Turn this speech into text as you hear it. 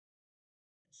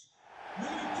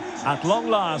At long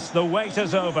last, the wait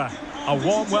is over. A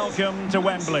warm welcome to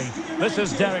Wembley. This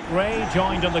is Derek Ray,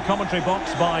 joined in the commentary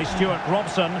box by Stuart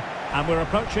Robson, and we're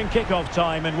approaching kick-off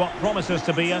time in what promises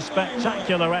to be a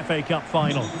spectacular FA Cup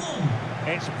final.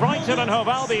 It's Brighton and Hove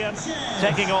Albion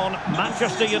taking on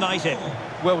Manchester United.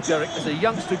 Well, Derek, as a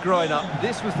youngster growing up,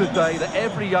 this was the day that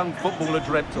every young footballer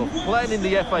dreamt of. Playing in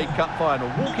the FA Cup final,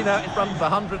 walking out in front of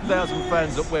 100,000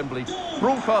 fans at Wembley,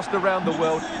 broadcast around the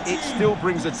world, it still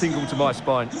brings a tingle to my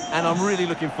spine. And I'm really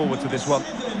looking forward to this one.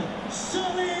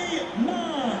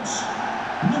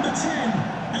 Number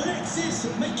 10, Alexis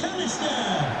McAllister.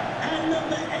 And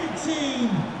number 18,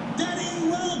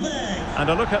 Danny Welbeck. And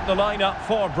a look at the lineup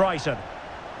for Brighton.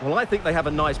 Well, I think they have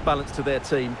a nice balance to their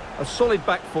team. A solid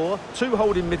back four, 2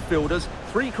 holding midfielders,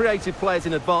 3 creative players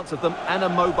in advance of them, and a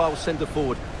mobile centre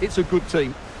forward. It's a good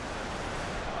team.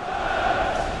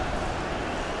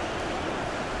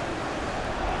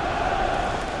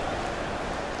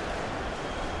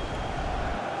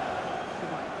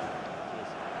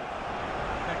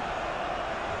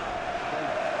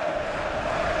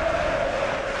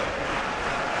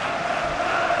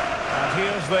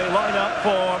 Here's the lineup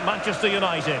for Manchester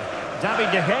United.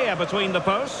 David De Gea between the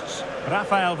posts.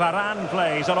 Rafael Varane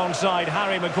plays alongside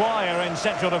Harry Maguire in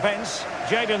central defence.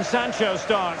 Jadon Sancho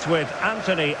starts with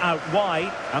Anthony out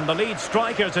wide. And the lead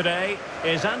striker today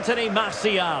is Anthony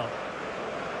Martial.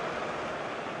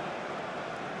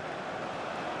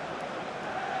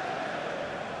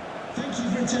 Thank you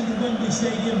for attending Wembley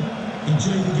Stadium.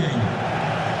 Enjoy the game.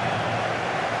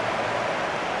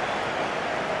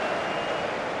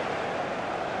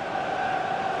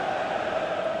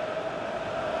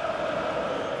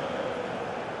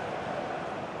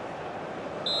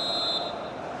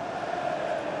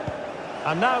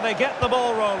 And now they get the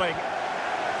ball rolling.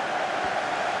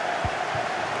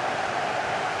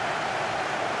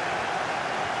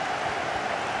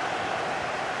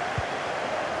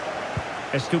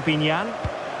 Estupinian.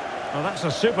 Well, that's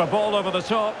a super ball over the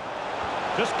top.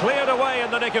 Just cleared away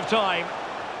in the nick of time.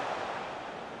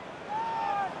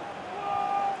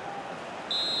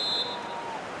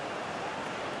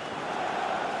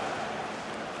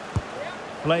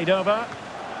 Played over.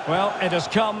 Well, it has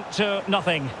come to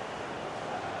nothing.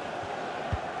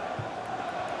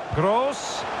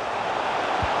 Gross,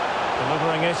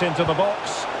 delivering it into the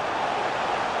box.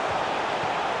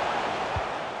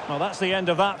 Well, that's the end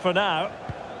of that for now.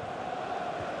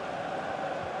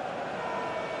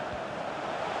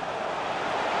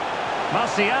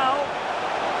 Martial.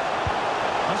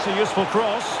 That's a useful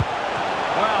cross.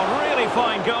 Well, really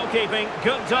fine goalkeeping.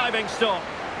 Good diving stop.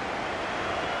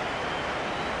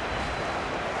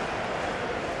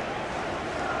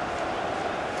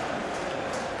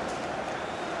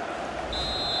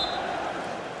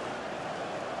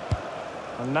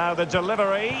 And now the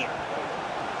delivery.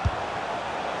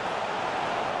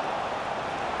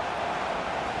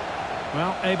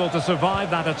 Well, able to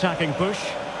survive that attacking push.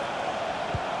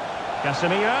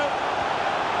 Casemiro.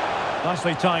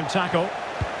 Nicely timed tackle.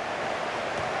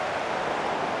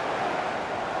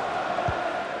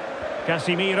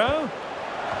 Casemiro.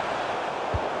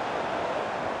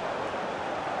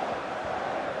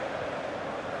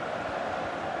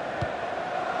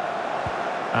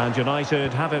 And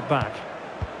United have it back.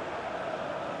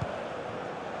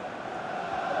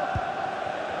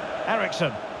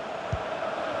 Ericsson.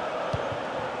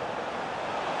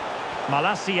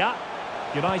 Malacia.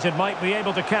 United might be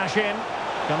able to cash in.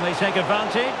 Can they take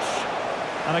advantage?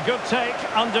 And a good take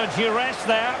under duress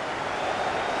there.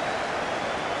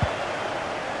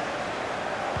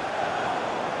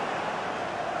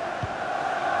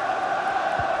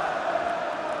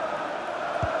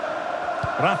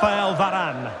 Rafael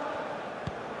Varane.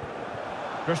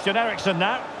 Christian Eriksen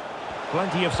now.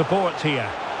 Plenty of support here.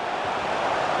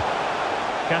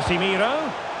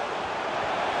 Casemiro.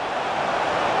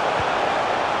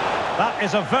 That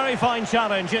is a very fine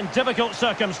challenge in difficult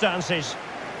circumstances.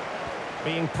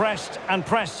 Being pressed and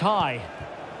pressed high.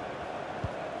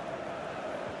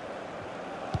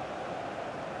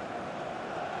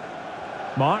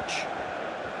 March.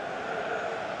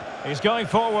 He's going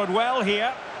forward well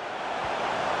here.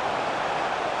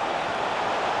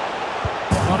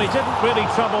 Well, he didn't really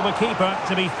trouble the keeper.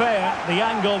 To be fair, the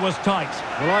angle was tight.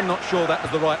 Well, I'm not sure that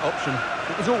was the right option.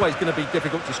 It was always going to be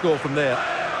difficult to score from there.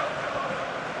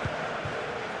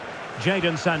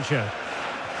 Jadon Sancho.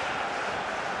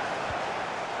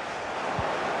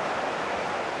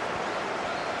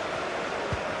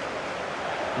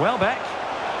 Welbeck.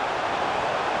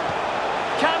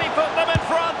 Can he put them in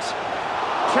front?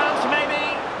 Chance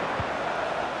maybe.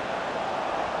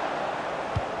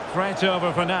 Threat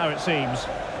over for now, it seems.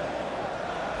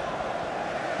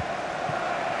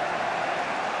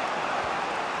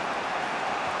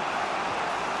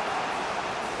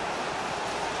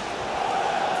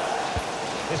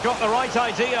 has got the right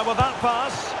idea with that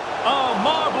pass. Oh,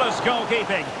 marvellous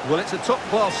goalkeeping. Well, it's a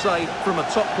top-class save from a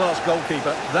top-class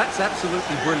goalkeeper. That's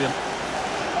absolutely brilliant.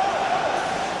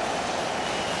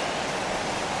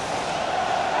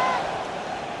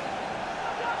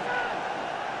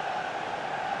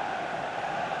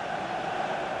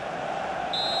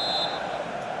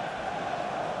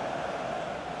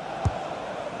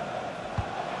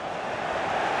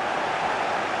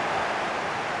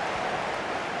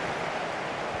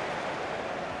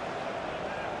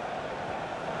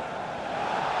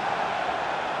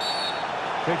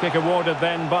 Free kick awarded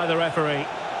then by the referee.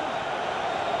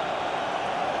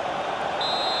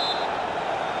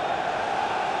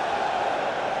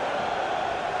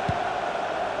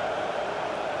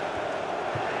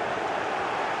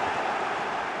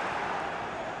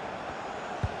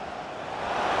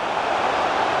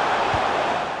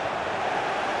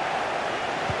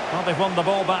 Well, they've won the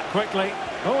ball back quickly.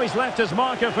 Oh, he's left his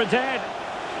marker for dead.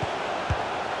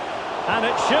 And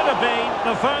it should have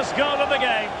been the first goal of the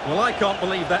game. Well, I can't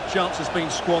believe that chance has been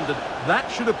squandered.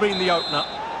 That should have been the opener.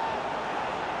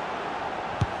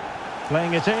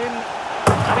 Playing it in.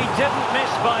 And he didn't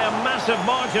miss by a massive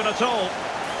margin at all.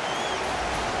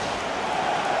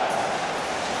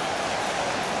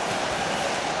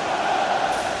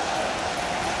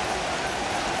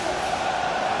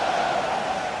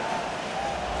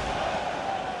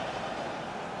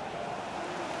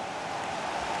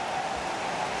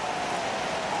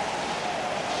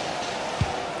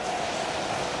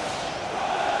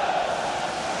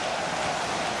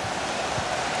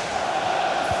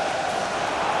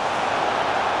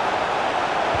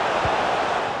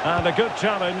 And a good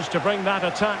challenge to bring that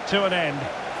attack to an end.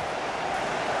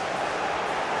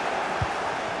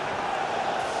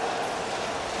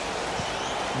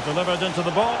 Delivered into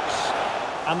the box.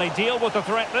 And they deal with the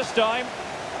threat this time.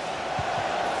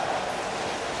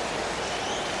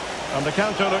 And the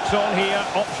counter looks on here.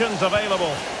 Options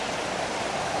available.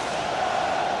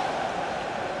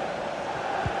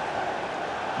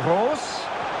 Rose.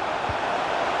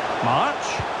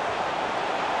 March.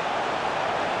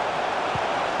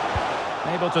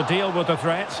 Able to deal with the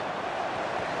threat.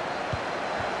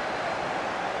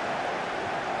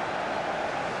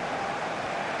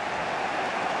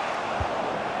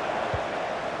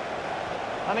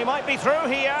 And he might be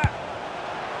through here.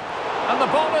 And the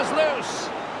ball is loose.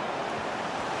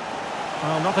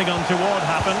 Well, nothing untoward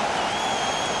happened.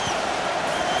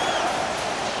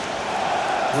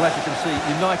 Well, as you can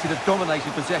see, United have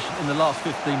dominated possession in the last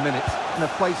 15 minutes and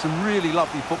have played some really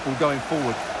lovely football going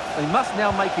forward. They must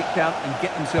now make it count and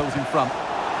get themselves in front.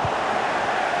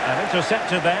 And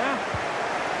intercepted there.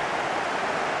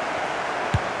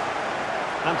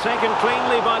 And taken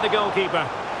cleanly by the goalkeeper.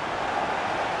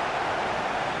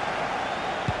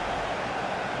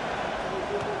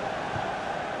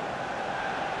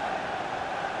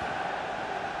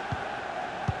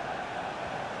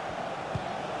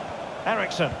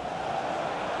 Ericsson.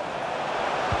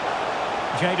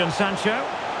 Jadon Sancho.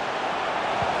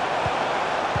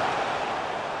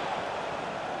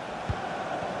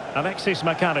 Alexis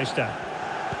McAllister.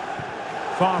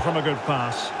 Far from a good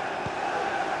pass.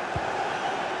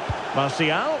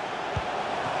 Martial.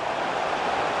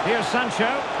 Here's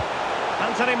Sancho.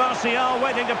 Anthony Martial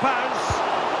waiting to pounce.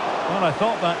 Well, I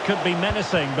thought that could be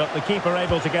menacing, but the keeper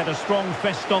able to get a strong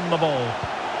fist on the ball.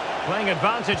 Playing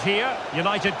advantage here.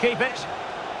 United keep it.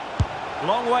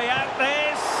 Long way out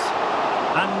this.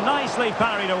 And nicely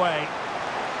parried away.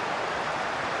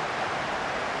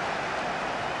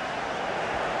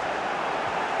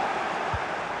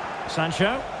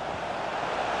 Sancho.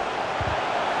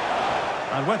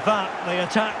 And with that, the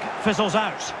attack fizzles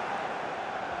out.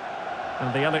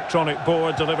 And the electronic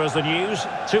board delivers the news.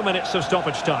 2 minutes of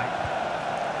stoppage time.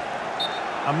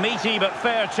 A meaty but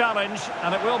fair challenge,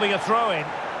 and it will be a throw-in.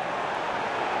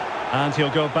 And he'll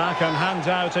go back and hand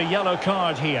out a yellow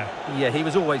card here. Yeah, he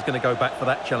was always going to go back for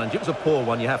that challenge. It was a poor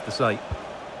one, you have to say.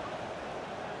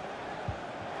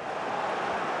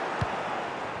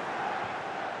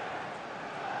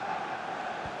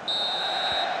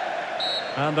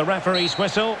 And the referee's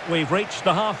whistle. We've reached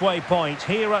the halfway point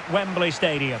here at Wembley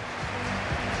Stadium.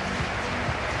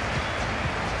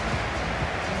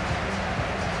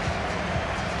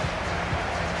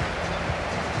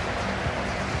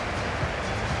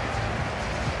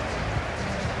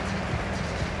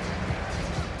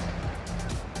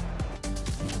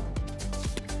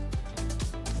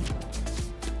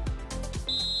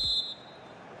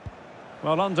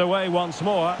 Well, underway once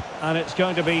more, and it's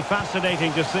going to be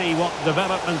fascinating to see what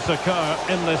developments occur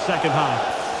in this second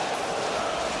half.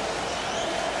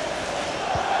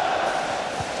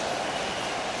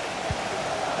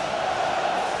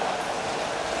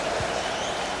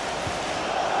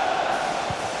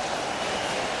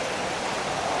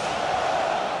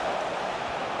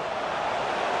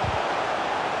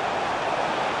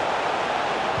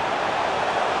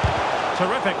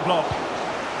 terrific block.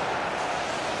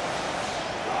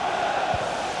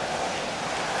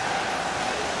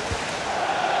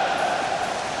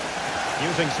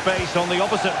 Using space on the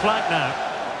opposite flank now.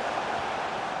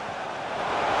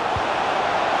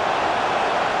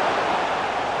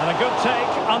 And a good take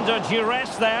under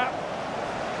duress there.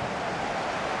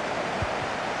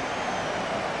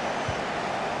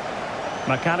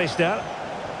 McAllister.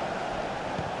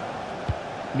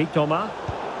 Mitoma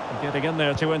getting in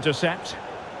there to intercept.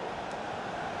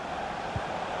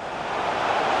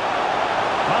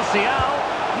 Martial.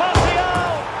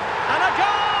 And a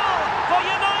goal for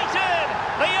United!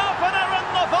 The opener in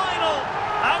the final!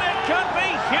 And it could be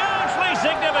hugely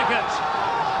significant.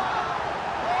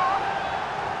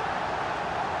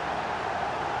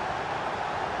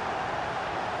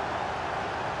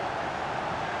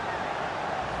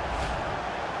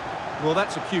 Well,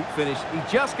 that's a cute finish. He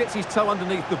just gets his toe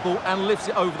underneath the ball and lifts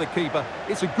it over the keeper.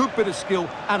 It's a good bit of skill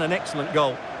and an excellent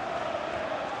goal.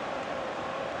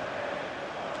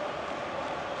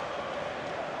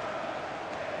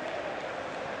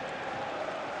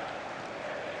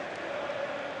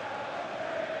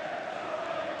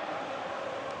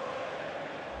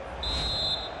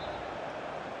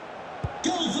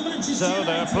 So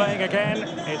they're playing again.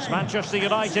 It's Manchester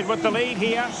United with the lead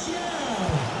here.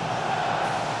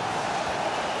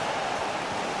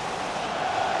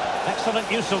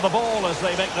 Excellent use of the ball as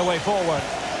they make their way forward.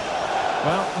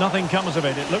 Well, nothing comes of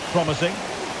it. It looked promising.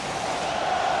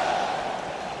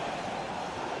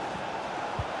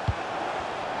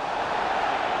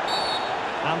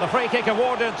 And the free kick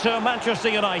awarded to Manchester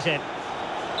United.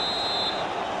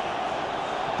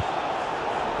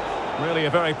 Really a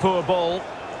very poor ball.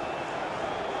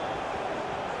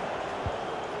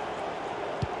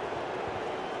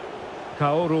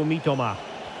 Kaoru Mitoma.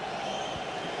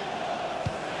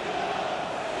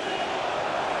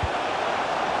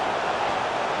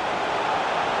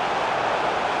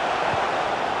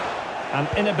 An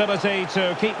inability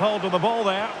to keep hold of the ball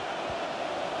there.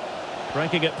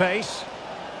 Breaking at pace.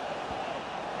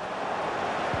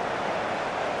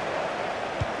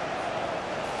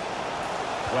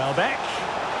 Welbeck.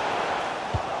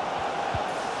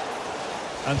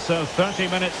 And so 30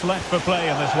 minutes left for play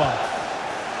in this one.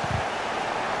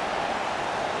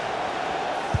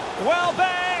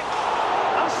 Welbeck!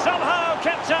 And somehow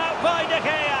kept out by De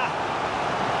Gea.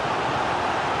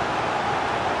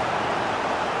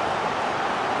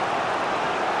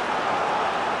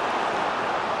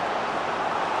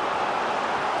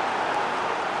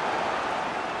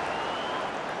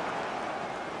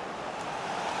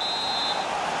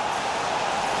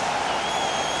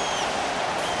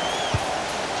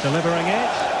 Delivering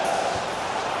it.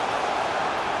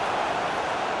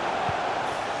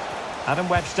 Adam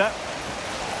Webster.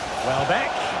 Welbeck.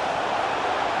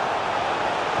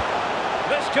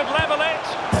 This could level it.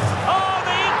 Oh,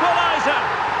 the equaliser!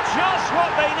 Just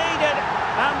what they needed.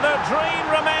 And the dream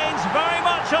remains very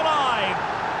much alive.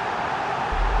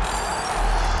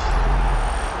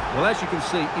 Well, as you can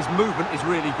see, his movement is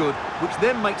really good, which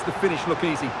then makes the finish look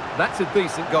easy. That's a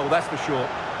decent goal, that's for sure.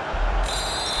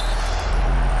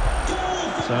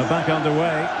 So back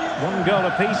underway, 1 goal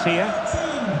apiece here.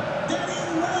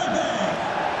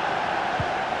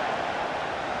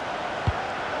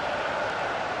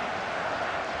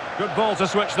 Good ball to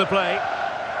switch the play.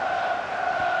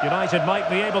 United might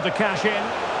be able to cash in.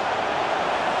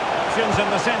 Options in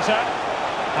the centre.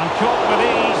 And caught with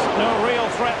ease, no real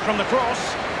threat from the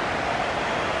cross.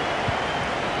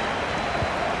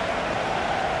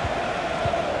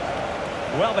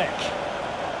 Welbeck.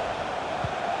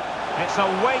 It's a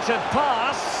weighted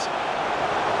pass.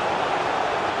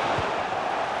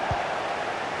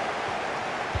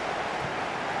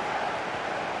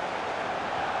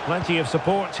 Plenty of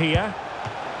support here.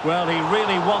 Well, he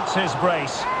really wants his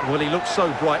brace. Well, he looks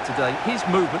so bright today. His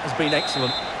movement has been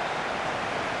excellent.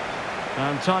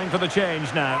 And time for the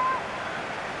change now.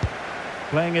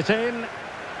 Playing it in.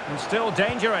 And still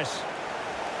dangerous.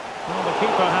 Well, the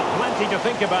keeper had plenty to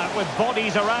think about with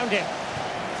bodies around him.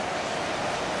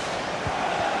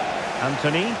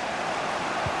 Anthony.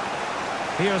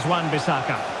 Here's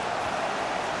Wan-Bissaka.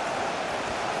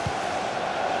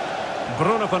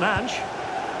 Bruno Fernandes.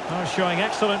 Showing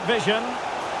excellent vision.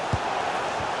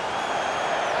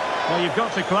 Well, you've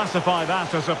got to classify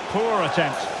that as a poor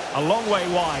attempt. A long way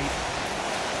wide.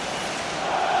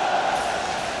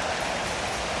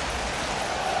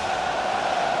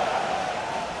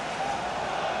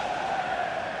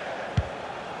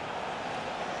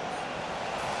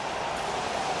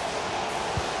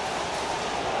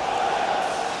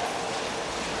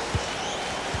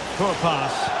 Poor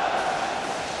pass.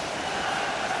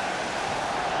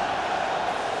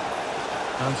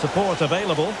 And support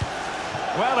available.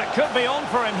 Well, it could be on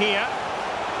for him here.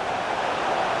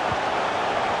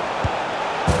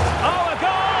 Oh, a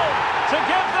goal to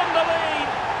give them the lead.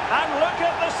 And look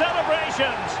at the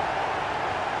celebrations.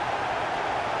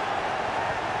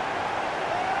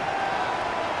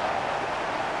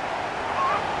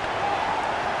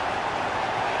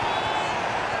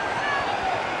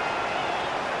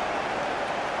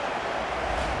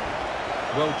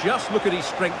 Well, just look at his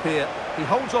strength here. He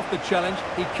holds off the challenge,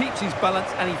 he keeps his balance,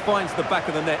 and he finds the back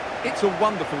of the net. It's a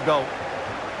wonderful goal.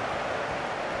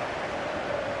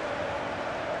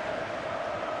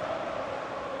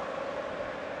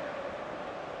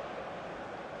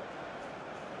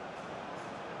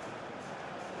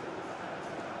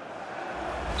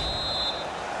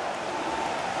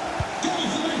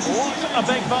 What a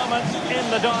big moment in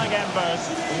the dying embers.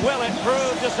 Will it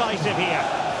prove decisive here?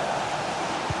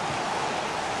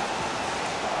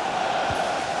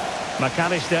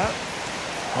 McAllister.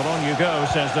 Well, on you go,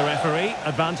 says the referee.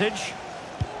 Advantage.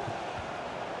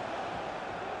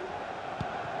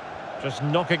 Just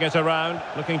knocking it around,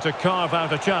 looking to carve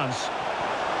out a chance.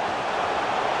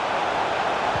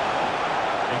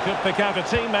 He could pick out a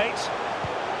teammate.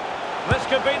 This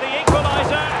could be the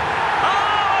equaliser.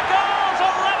 Oh, a goal to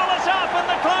level it up in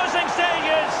the closing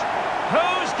stages.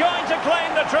 Who's going to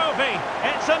claim the trophy?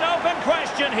 It's an open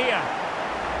question here.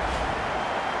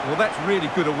 Well, that's really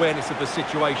good awareness of the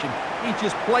situation. He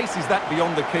just places that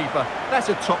beyond the keeper. That's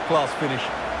a top-class finish.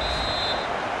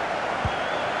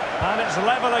 And it's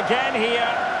level again here.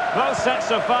 Both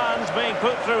sets of fans being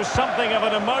put through something of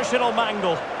an emotional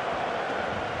mangle.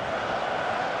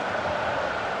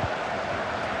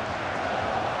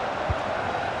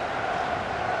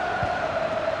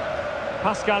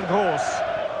 Pascal Gross.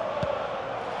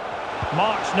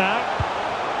 March now.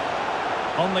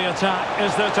 On the attack,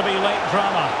 is there to be late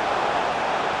drama?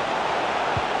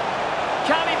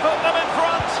 Can he put them in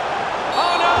front?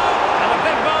 Oh no! And a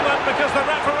big moment because the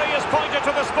referee has pointed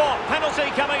to the spot. Penalty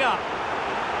coming up.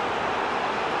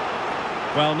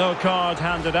 Well, no card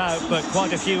handed out, but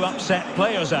quite a few upset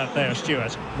players out there,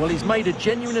 Stuart. Well, he's made a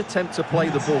genuine attempt to play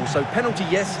the ball, so penalty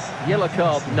yes, yellow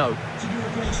card no.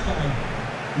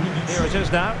 Here it is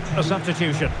now, a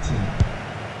substitution.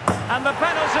 And the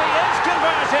penalty is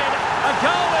converted. A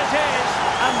goal it is,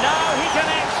 and now he can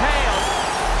exhale.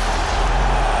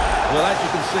 Well, as you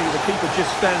can see, the keeper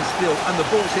just stands still, and the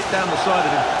ball's hit down the side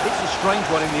of him. It's a strange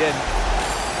one in the end.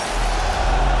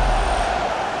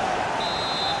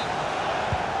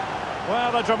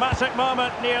 Well, a dramatic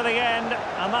moment near the end,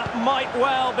 and that might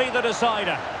well be the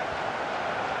decider.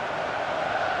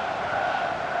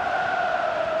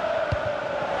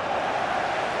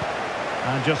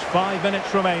 And just 5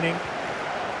 minutes remaining.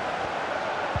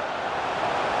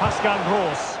 Pascal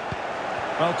Gross.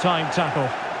 Well-timed tackle.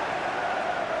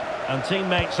 And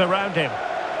teammates around him.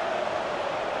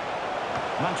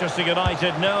 Manchester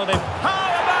United know they... How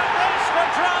about this for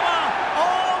drama?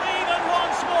 All even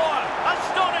once more.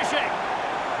 Astonishing.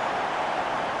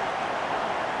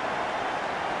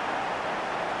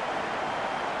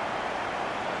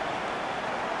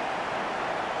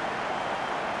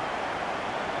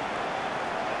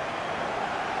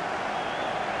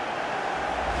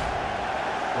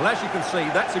 Well, as you can see,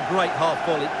 that's a great half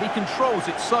volley. He controls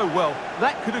it so well.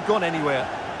 That could have gone anywhere.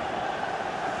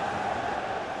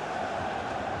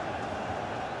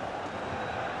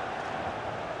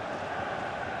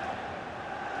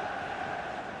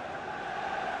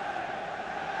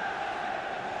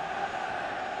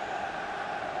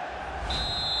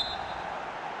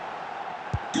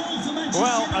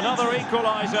 Well, another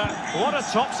equaliser. What a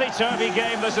topsy-turvy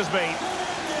game this has been.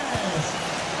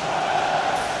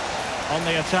 On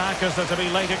the attack, is there to be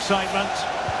late excitement?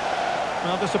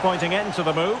 Well, disappointing end to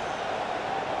the move.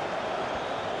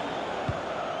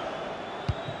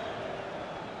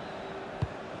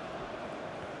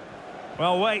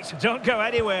 Well, wait, don't go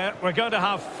anywhere. We're going to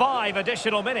have 5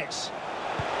 additional minutes.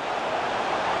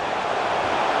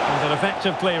 And an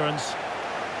effective clearance.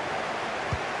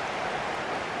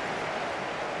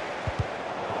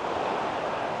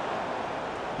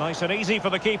 Nice and easy for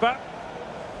the keeper.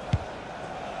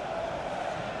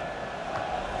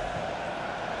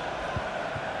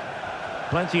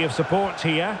 Plenty of support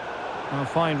here. A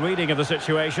fine reading of the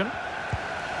situation.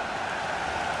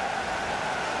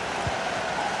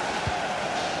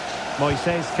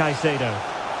 Moises Caicedo.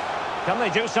 Can they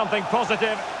do something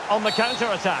positive on the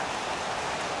counter-attack?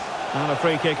 And a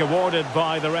free kick awarded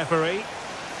by the referee.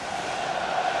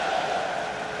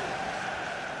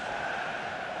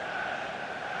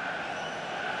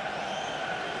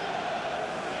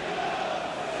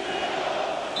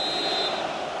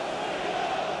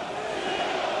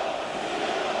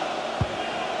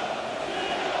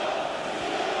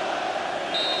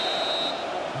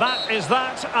 That is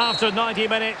that after 90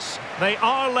 minutes. They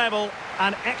are level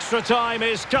and extra time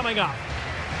is coming up.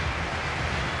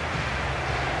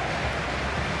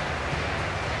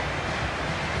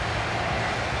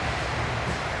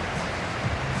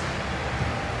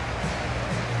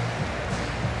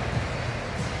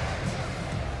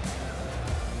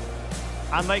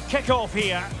 And they kick off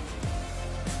here.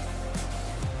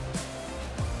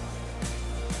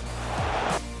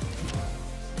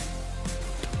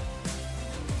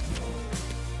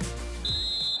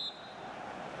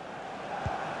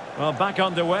 Well, back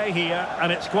underway here,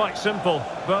 and it's quite simple.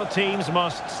 Both teams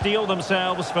must steel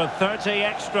themselves for 30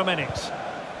 extra minutes.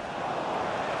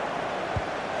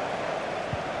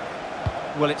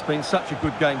 Well, it's been such a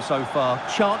good game so far.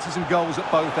 Chances and goals at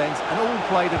both ends, and all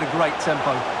played at a great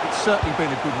tempo. It's certainly been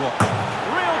a good watch.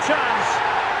 Real chance!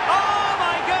 Oh,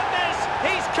 my goodness!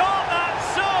 He's caught that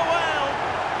so well!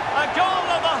 A goal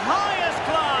of the highest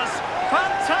class!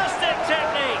 Fantastic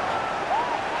technique!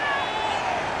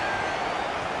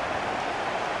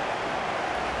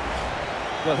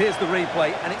 Well, here's the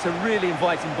replay, and it's a really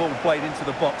inviting ball played into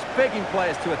the box, begging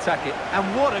players to attack it.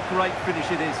 And what a great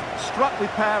finish it is. Struck with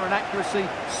power and accuracy,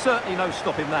 certainly no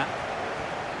stopping that.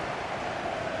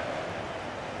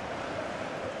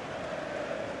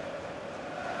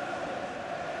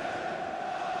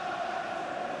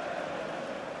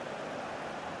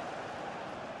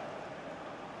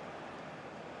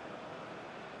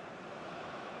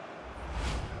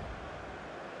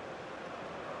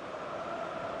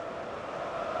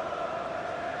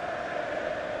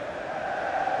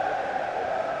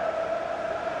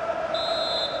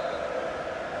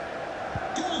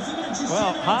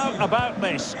 Well, how about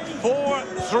this?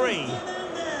 4-3.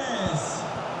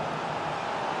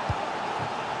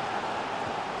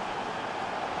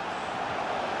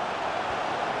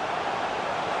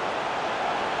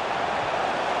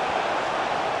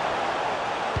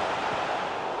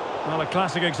 Well, a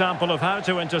classic example of how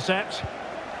to intercept.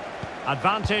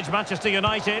 Advantage, Manchester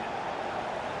United.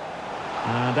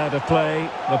 And out of play,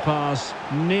 the pass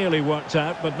nearly worked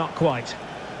out, but not quite.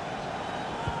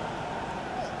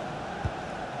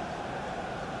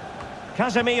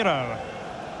 Casemiro.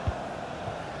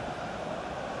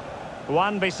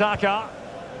 Wan-Bissaka.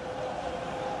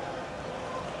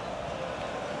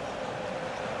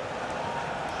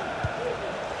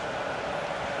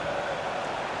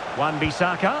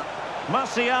 Wan-Bissaka.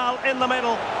 Martial in the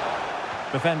middle.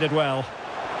 Defended well.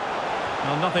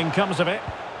 Well, nothing comes of it.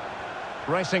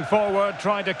 Racing forward,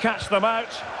 trying to catch them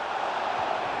out.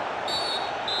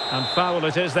 And foul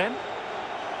it is then.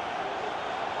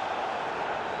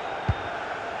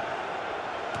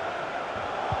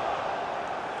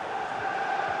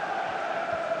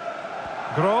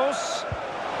 Gross.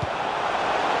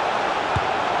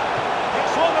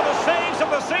 It's one of the saves of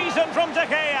the season from De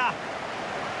Gea.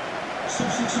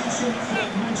 Substitution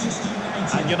for Manchester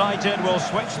United. And United will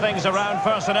switch things around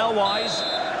personnel-wise.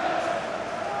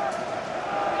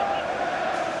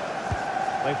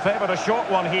 They favoured a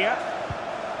short one here.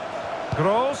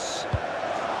 Gross.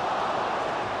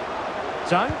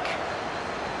 Dunk.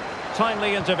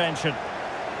 Timely intervention.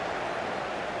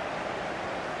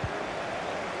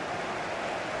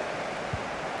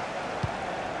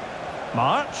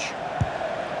 March.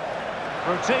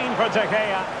 Routine for De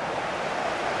Gea.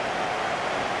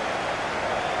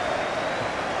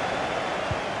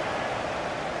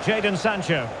 Jadon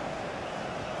Sancho.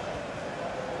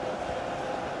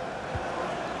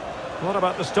 What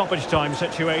about the stoppage time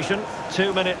situation?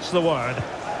 2 minutes the word.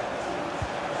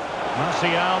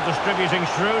 Martial distributing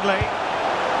shrewdly.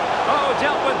 Oh,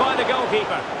 dealt with by the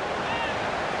goalkeeper.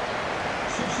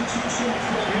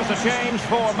 Here's a change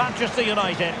for Manchester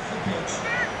United.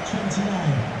 29,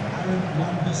 Aaron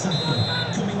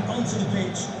Wan-Bissaka coming onto the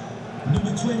pitch.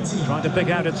 Number 20. Trying to pick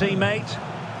out a teammate.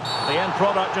 The end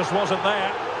product just wasn't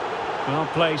there. Well,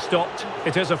 play stopped.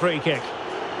 It is a free kick.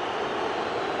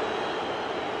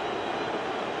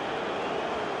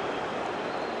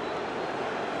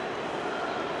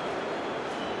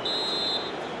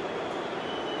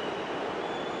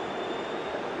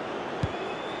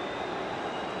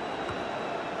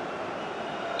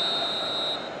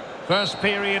 First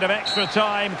period of extra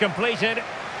time completed.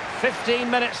 15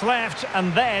 minutes left,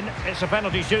 and then it's a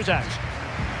penalty shootout.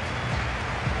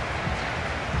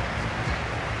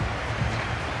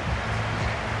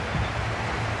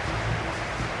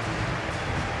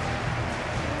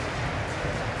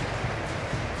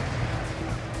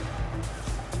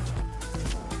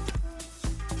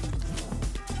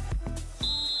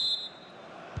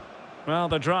 Well,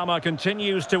 the drama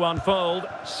continues to unfold.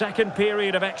 Second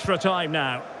period of extra time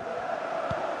now.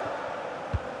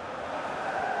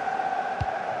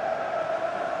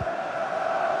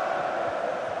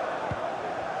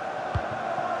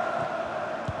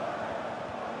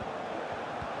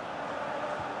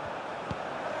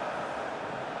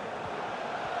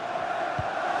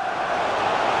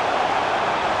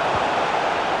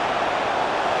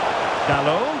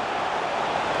 Dalot.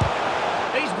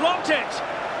 He's blocked it.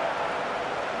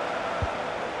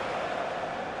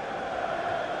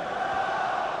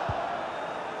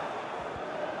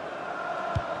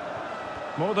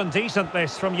 More than decent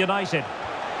this from United.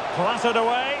 Clattered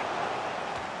away.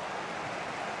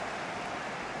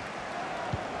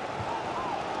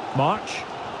 March.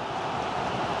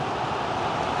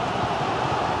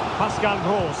 Pascal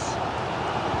Gross.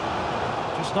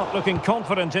 Just not looking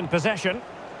confident in possession.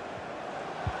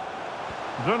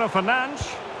 Bruno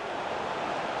Fernandes.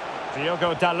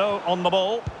 Diogo Dalot on the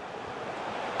ball.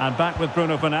 And back with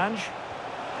Bruno Fernandes.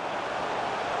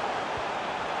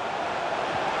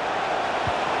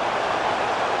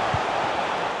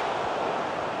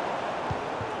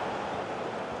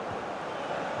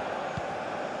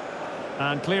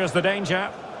 And clears the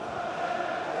danger.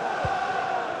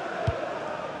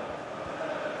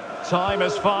 Time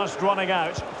is fast running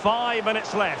out. 5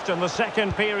 minutes left in the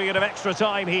second period of extra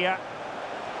time here.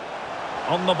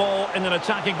 On the ball in an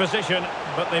attacking position,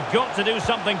 but they've got to do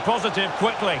something positive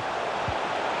quickly.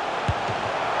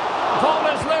 Ball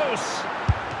is loose.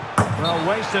 Well,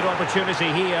 wasted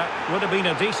opportunity here. Would have been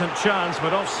a decent chance,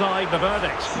 but offside the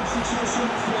verdict.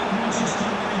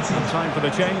 And time for the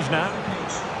change now.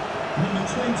 Number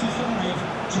 25,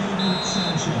 Jadon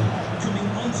Sancho. Coming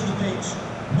onto the pitch,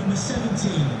 number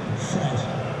 17,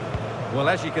 Fred. Well,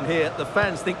 as you can hear, the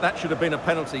fans think that should have been a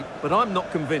penalty, but I'm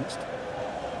not convinced.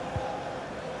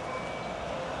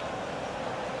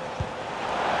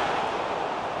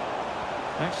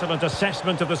 Excellent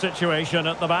assessment of the situation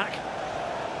at the back.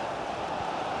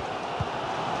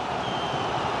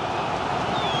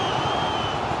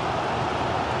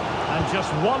 And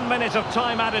just 1 minute of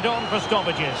time added on for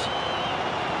stoppages.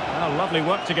 Well, lovely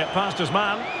work to get past his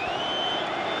man.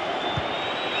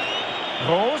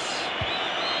 Rose.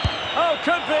 Oh,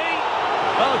 could be.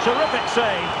 Oh, terrific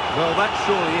save. Well, that's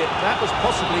surely it. That was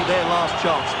possibly their last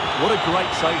chance. What a great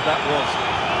save that was.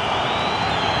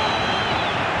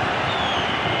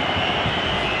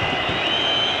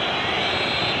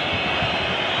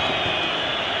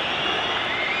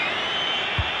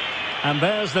 And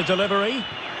there's the delivery.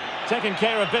 Taking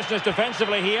care of business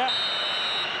defensively here.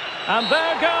 And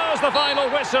there goes the final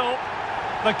whistle.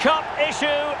 The cup issue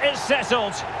is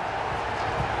settled.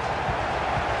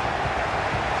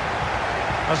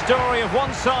 A story of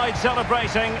one side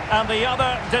celebrating and the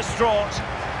other distraught.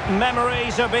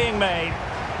 Memories are being made.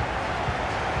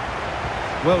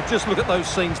 Well, just look at those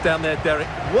scenes down there, Derek.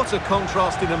 What a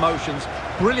contrast in emotions.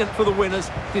 Brilliant for the winners,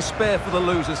 despair for the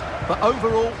losers. But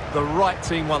overall, the right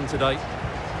team won today.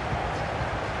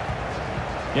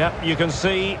 Yep, you can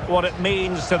see what it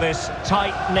means to this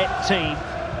tight-knit team.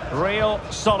 Real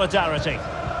solidarity.